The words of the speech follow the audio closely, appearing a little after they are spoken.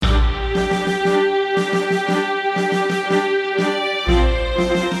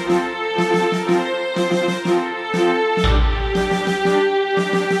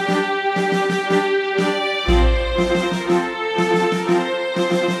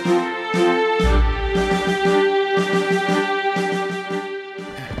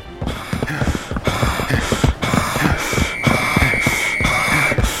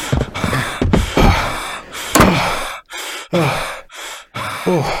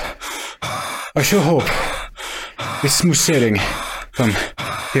I sure hope. It's smooth sailing from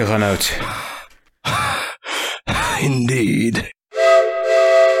here on out. Indeed.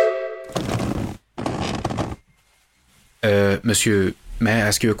 Monsieur, may I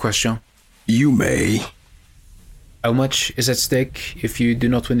ask you a question? You may. How much is at stake if you do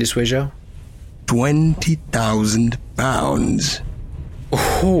not win this wager? 20,000 pounds.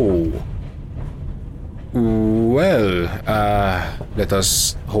 Oh. Well, let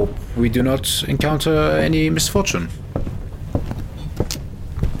us hope we do not encounter any misfortune.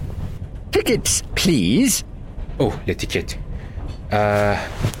 Tickets, please. Oh, les tickets.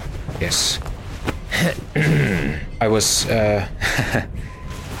 Yes. I was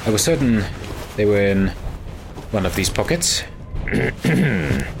certain they were in one of these pockets.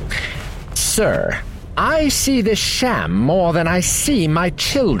 Sir, I see this sham more than I see my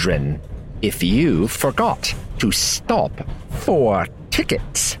children. If you forgot to stop for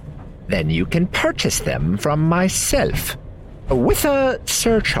tickets, then you can purchase them from myself. With a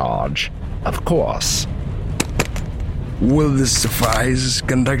surcharge, of course. Will this suffice,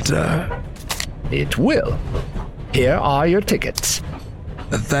 conductor? It will. Here are your tickets.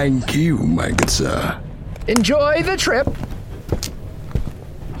 Thank you, my good sir. Enjoy the trip.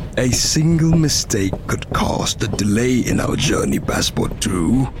 A single mistake could cause a delay in our journey,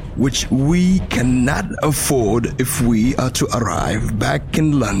 Passepartout, which we cannot afford if we are to arrive back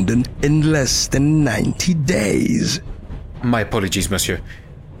in London in less than 90 days. My apologies, monsieur.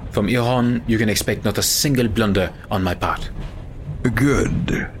 From here on, you can expect not a single blunder on my part.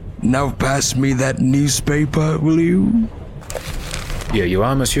 Good. Now pass me that newspaper, will you? Here you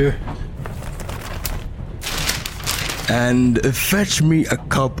are, monsieur. And fetch me a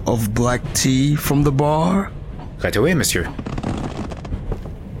cup of black tea from the bar. Right away, monsieur.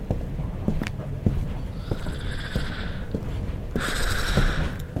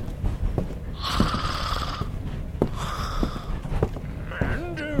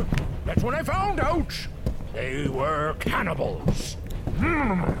 And that's when I found out they were cannibals.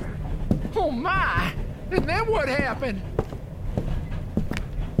 Oh my! And then what happened?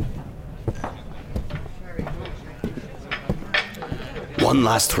 One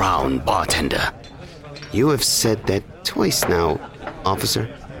last round, bartender. You have said that twice now, officer.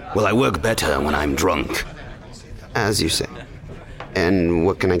 Well, I work better when I'm drunk. As you say. And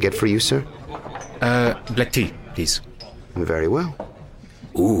what can I get for you, sir? Black tea, please. Very well.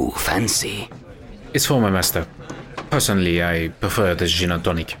 Ooh, fancy. It's for my master. Personally, I prefer the gin and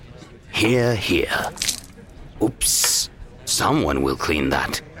tonic. Here, here. Oops. Someone will clean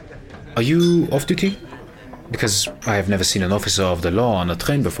that. Are you off duty? Because I have never seen an officer of the law on a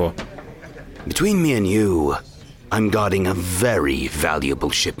train before. Between me and you, I'm guarding a very valuable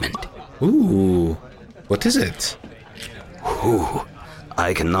shipment. Ooh, what is it? Ooh,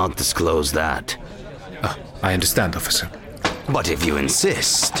 I cannot disclose that. I understand, officer. But if you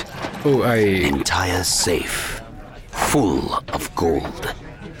insist... Oh, Entire safe, full of gold.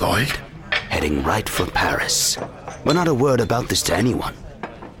 Gold? Heading right for Paris. But not a word about this to anyone.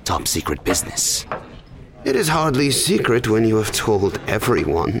 Top secret business. It is hardly secret when you have told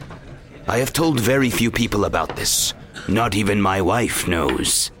everyone. I have told very few people about this. Not even my wife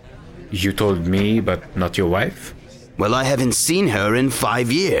knows. You told me, but not your wife? Well, I haven't seen her in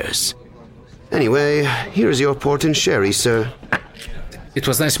 5 years. Anyway, here's your port and sherry, sir. It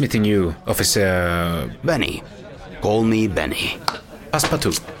was nice meeting you, Officer... Benny. Call me Benny.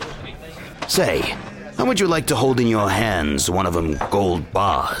 Passepartout. Say, how would you like to hold in your hands one of them gold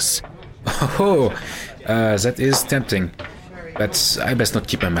bars? Oh, that is tempting. But I best not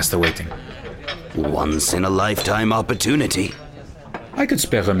keep my master waiting. Once in a lifetime opportunity. I could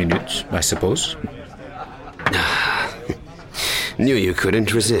spare a minute, I suppose. Knew you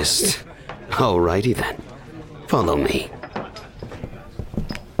couldn't resist. Alrighty then. Follow me.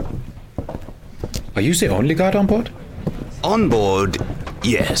 Are you the only guard on board? On board,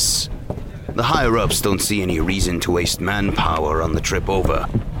 yes. The higher-ups don't see any reason to waste manpower on the trip over,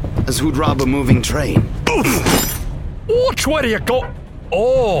 as who'd rob a moving train. Watch where you go.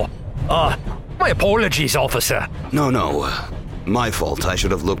 Oh, my apologies, officer. No. My fault. I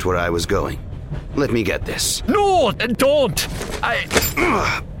should have looked where I was going. Let me get this. No, don't.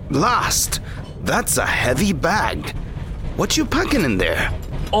 Blast! That's a heavy bag. What you packing in there?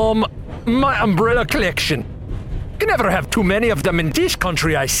 My umbrella collection. Can never have too many of them in this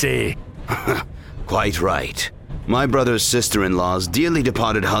country, I say. Quite right. My brother's sister-in-law's dearly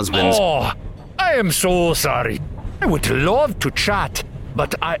departed husband's... Oh, I am so sorry. I would love to chat,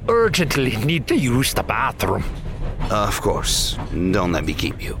 but I urgently need to use the bathroom. Of course. Don't let me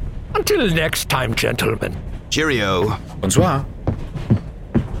keep you. Until next time, gentlemen. Cheerio. Bonsoir.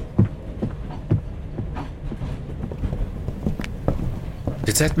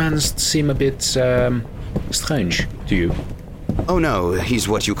 Did that man seem a bit, strange to you? Oh no, he's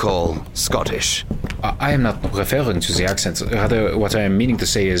what you call Scottish. I am not referring to the accent. Rather, what I am meaning to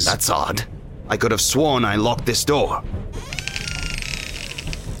say is... That's odd. I could have sworn I locked this door.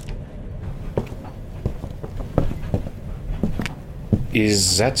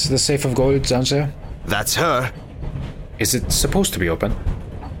 Is that the safe of gold down there? That's her. Is it supposed to be open?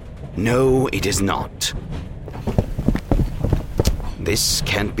 No, it is not. This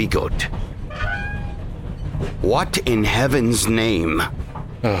can't be good. What in heaven's name?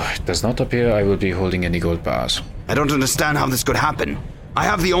 Oh, it does not appear I will be holding any gold bars. I don't understand how this could happen. I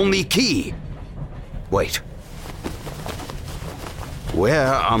have the only key. Wait. Where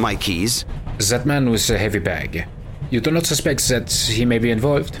are my keys? That man with a heavy bag. You do not suspect that he may be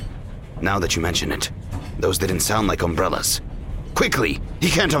involved? Now that you mention it, those didn't sound like umbrellas. Quickly! He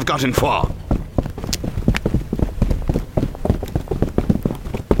can't have gotten far!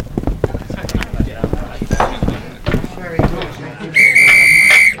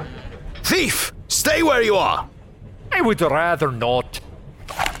 Thief! Stay where you are! I would rather not.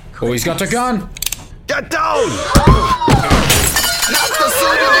 Oh, he's got a gun! Get down! Not the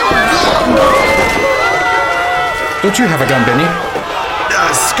Don't you have a gun, Benny?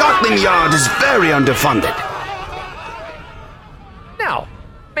 Scotland Yard is very underfunded. Now,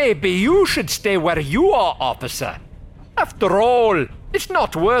 maybe you should stay where you are, officer. After all, it's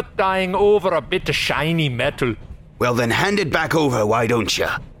not worth dying over a bit of shiny metal. Well then hand it back over, why don't you?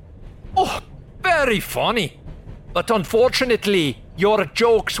 Oh, very funny. But unfortunately, your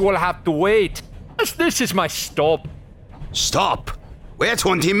jokes will have to wait, as this is my stop. Stop! We're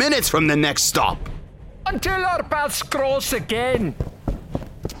 20 minutes from the next stop. Until our paths cross again.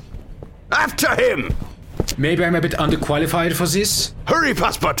 After him! Maybe I'm a bit underqualified for this? Hurry,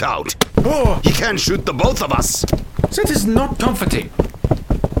 Passepartout! Oh, He can't shoot the both of us! that is not comforting.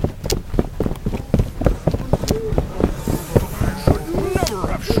 Never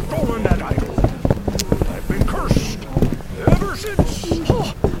have stolen that item. I've been cursed ever since.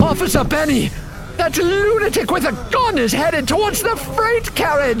 Oh, Officer Benny! That lunatic with a gun is headed towards the freight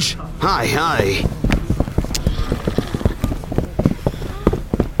carriage! Hi.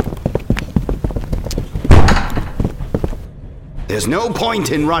 There's no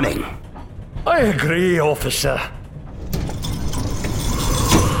point in running. I agree, officer.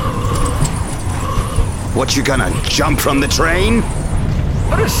 What, you gonna jump from the train?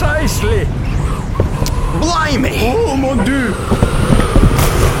 Precisely. Blimey! Oh, mon Dieu!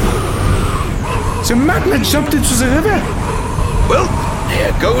 The madman jumped into the river! Well,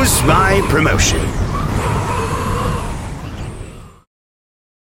 there goes my promotion.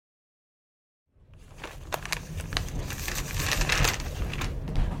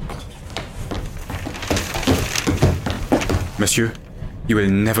 Monsieur, you will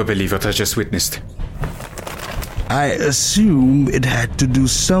never believe what I just witnessed. I assume it had to do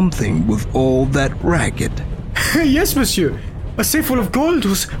something with all that racket. Yes, monsieur. A safe full of gold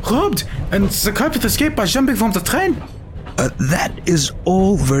was robbed, and the culprit escaped by jumping from the train. That is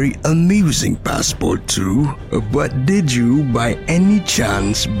all very amusing, Passepartout. But did you, by any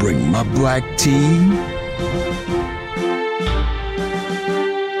chance, bring my black tea?